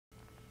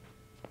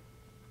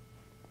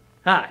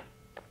Hi,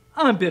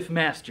 I'm Biff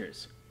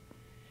Masters,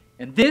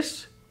 and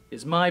this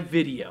is my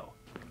video.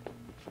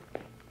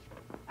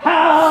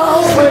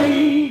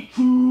 Highway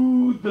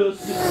to the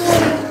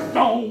Success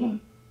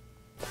Zone.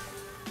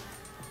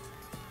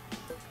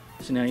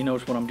 So now you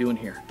notice what I'm doing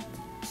here.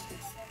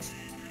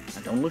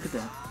 Now don't look at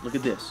that. Look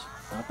at this.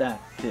 Not that.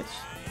 This.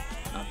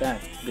 Not that.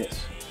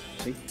 This.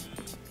 See?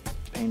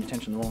 Paying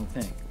attention to the wrong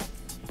thing.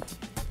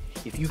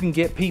 If you can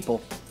get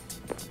people,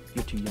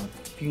 you're too young.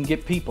 If you can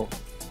get people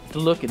to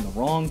look in the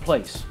wrong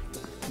place,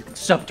 you can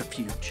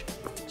subterfuge.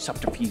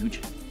 Subterfuge.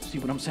 See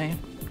what I'm saying?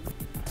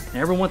 And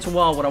every once in a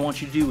while, what I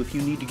want you to do, if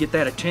you need to get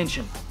that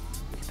attention,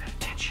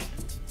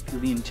 feel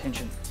the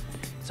intention.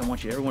 So I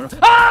want you to everyone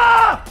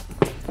to,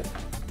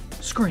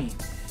 scream.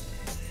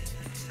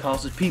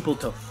 Causes people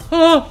to,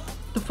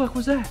 the fuck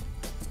was that?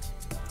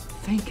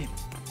 Thinking.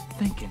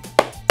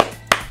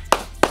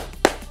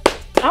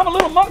 I'm a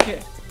little monkey.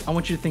 I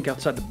want you to think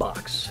outside the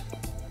box.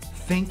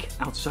 Think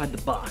outside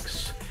the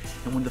box.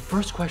 And one of the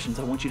first questions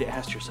I want you to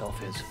ask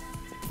yourself is,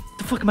 what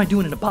the fuck am I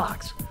doing in a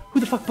box? Who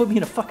the fuck put me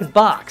in a fucking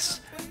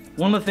box?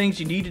 One of the things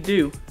you need to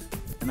do,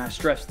 and I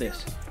stress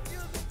this,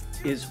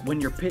 is when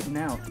you're pitting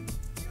out,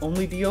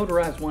 only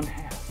deodorize one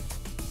half.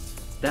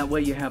 That way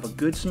you have a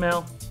good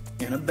smell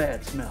and a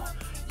bad smell.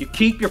 You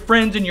keep your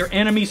friends and your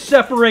enemies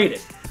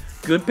separated.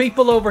 Good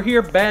people over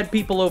here, bad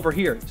people over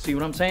here. See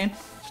what I'm saying?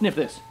 Sniff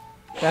this.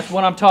 That's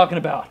what I'm talking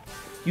about.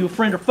 You a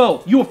friend or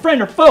foe? You a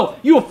friend or foe?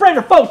 You a friend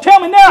or foe? Tell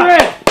me now!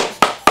 Yeah.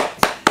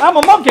 I'm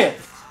a monkey!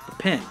 The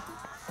pen.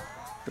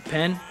 The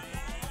pen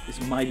is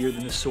mightier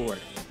than the sword.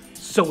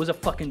 So is a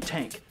fucking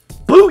tank.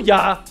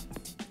 Booyah!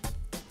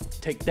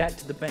 Take that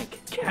to the bank.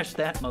 Cash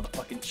that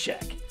motherfucking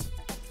check.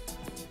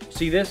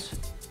 See this?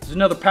 This is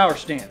another power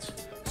stance.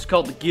 It's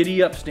called the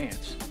giddy up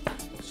stance.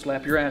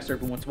 Slap your ass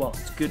every once in a while.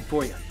 It's good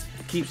for you.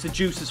 Keeps the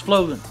juices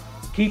flowing.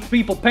 Keeps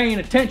people paying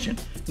attention.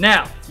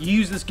 Now, you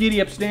use this giddy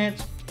up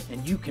stance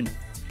and you can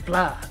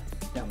fly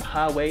down the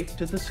highway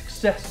to the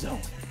success zone.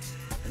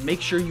 And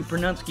make sure you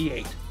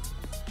pronunciate.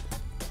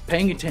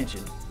 Paying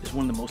attention is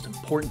one of the most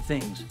important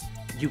things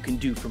you can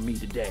do for me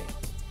today.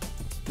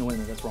 No, wait a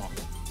minute, that's wrong.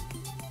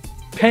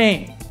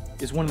 Paying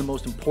is one of the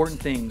most important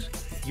things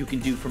you can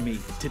do for me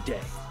today.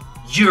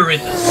 You're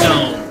in the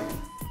zone.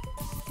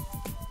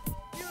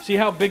 See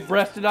how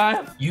big-breasted I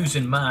am?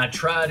 Using my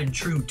tried and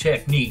true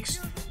techniques,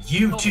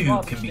 you too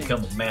can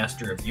become a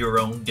master of your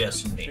own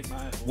destiny.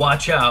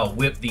 Watch how I'll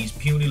whip these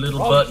puny little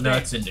butt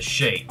nuts into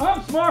shape.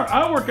 I'm smart.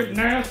 I work at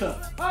NASA.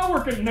 I'm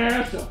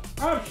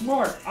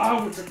smart. I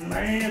work at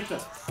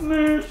NASA.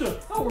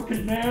 I work at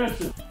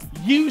NASA.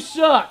 You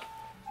suck.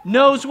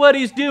 Knows what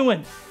he's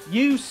doing.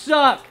 You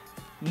suck.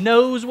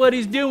 Knows what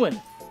he's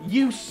doing.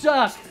 You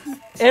suck.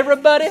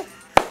 Everybody,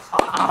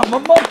 I'm a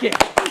monkey.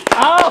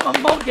 I'm a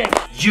monkey.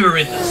 You're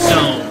in the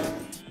zone.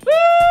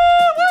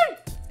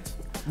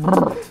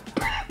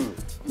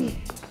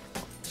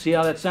 See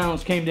how that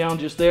sounds came down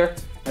just there?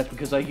 That's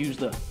because I used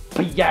the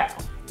yow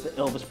that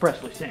Elvis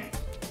Presley sang.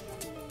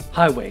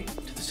 Highway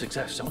to the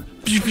success zone.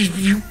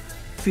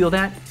 Feel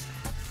that?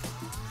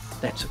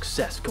 That's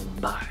success going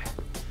by.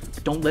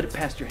 But don't let it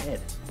pass your head.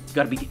 You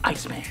gotta be the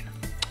Iceman.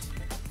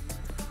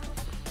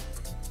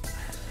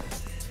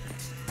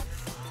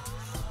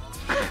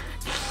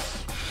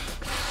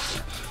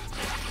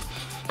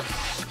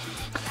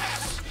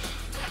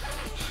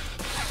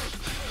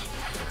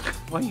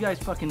 Why you guys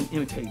fucking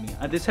imitate me?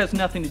 This has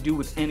nothing to do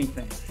with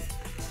anything.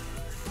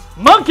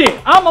 Monkey!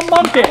 I'm a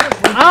monkey!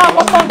 I'm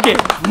a monkey!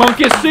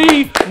 Monkey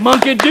see,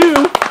 monkey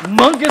do,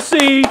 monkey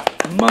see,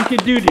 monkey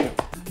do-do.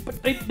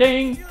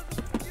 Ding,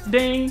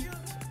 ding,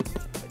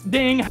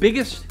 ding.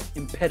 Biggest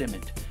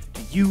impediment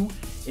to you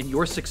and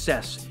your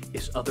success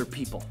is other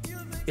people.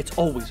 It's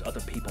always other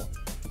people.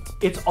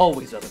 It's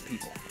always other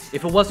people.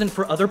 If it wasn't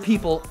for other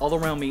people all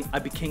around me,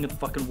 I'd be king of the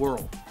fucking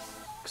world.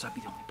 Because I'd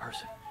be the only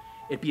person.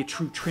 It'd be a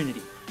true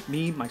trinity.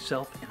 Me,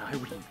 myself, and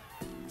Irene.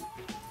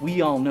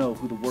 We all know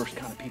who the worst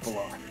kind of people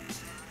are.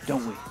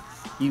 Don't we?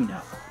 You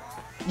know.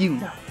 You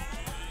know.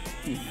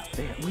 You know.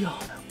 We all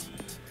know.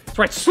 That's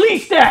right. Slee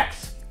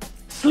stacks!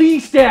 Slee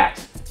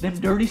stacks! Them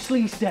dirty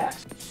slee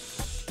stacks.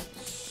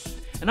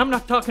 And I'm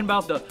not talking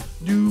about the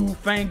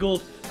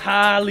newfangled,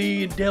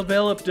 highly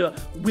developed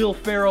Will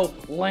Ferrell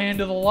Land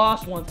of the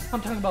Lost ones.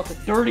 I'm talking about the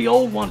dirty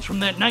old ones from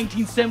that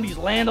 1970s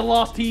Land of the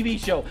Lost TV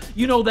show.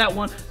 You know that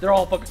one? They're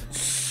all fucking...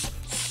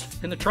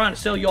 and they're trying to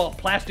sell you all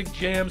plastic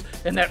gems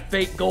and that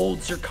fake gold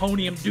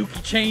zirconium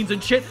dookie chains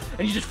and shit,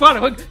 and you just find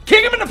to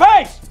kick him in the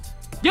face!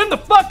 Get him the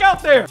fuck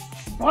out there!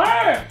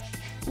 Blam!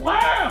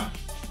 Blam!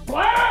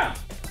 Blam!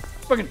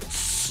 Fucking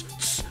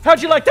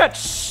how'd you like that?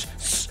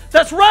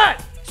 That's right!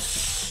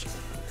 Just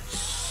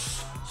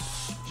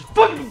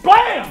fucking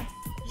blam!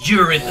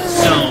 You're in the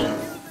zone.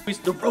 It's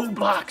the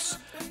roadblocks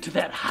to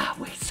that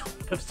highway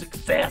zone of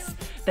success.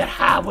 That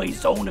highway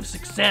zone of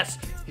success.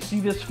 You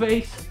see this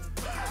face?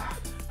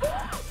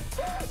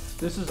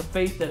 This is a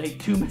face that ate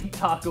too many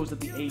tacos at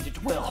the age of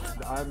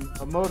 12. I'm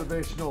a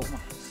motivational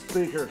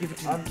speaker. Give it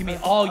to me. Give me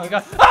all you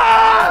got.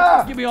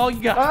 Ah! Give me all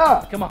you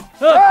got. Come on.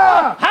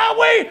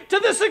 Highway to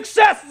the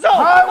success zone.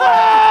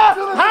 Highway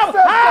to the success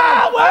zone.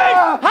 Highway.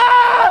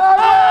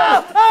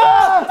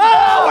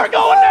 We're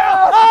going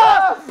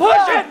now.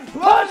 Push it.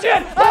 Push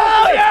it.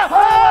 Oh, yeah.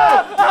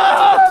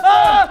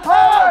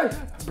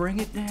 Bring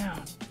it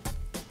down.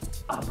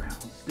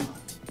 Brown's done.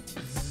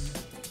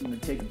 I'm gonna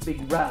take a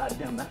big ride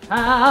down the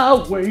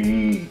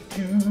highway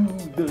to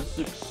the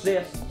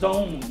success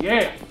zone.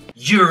 Yeah.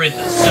 You're in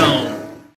the zone.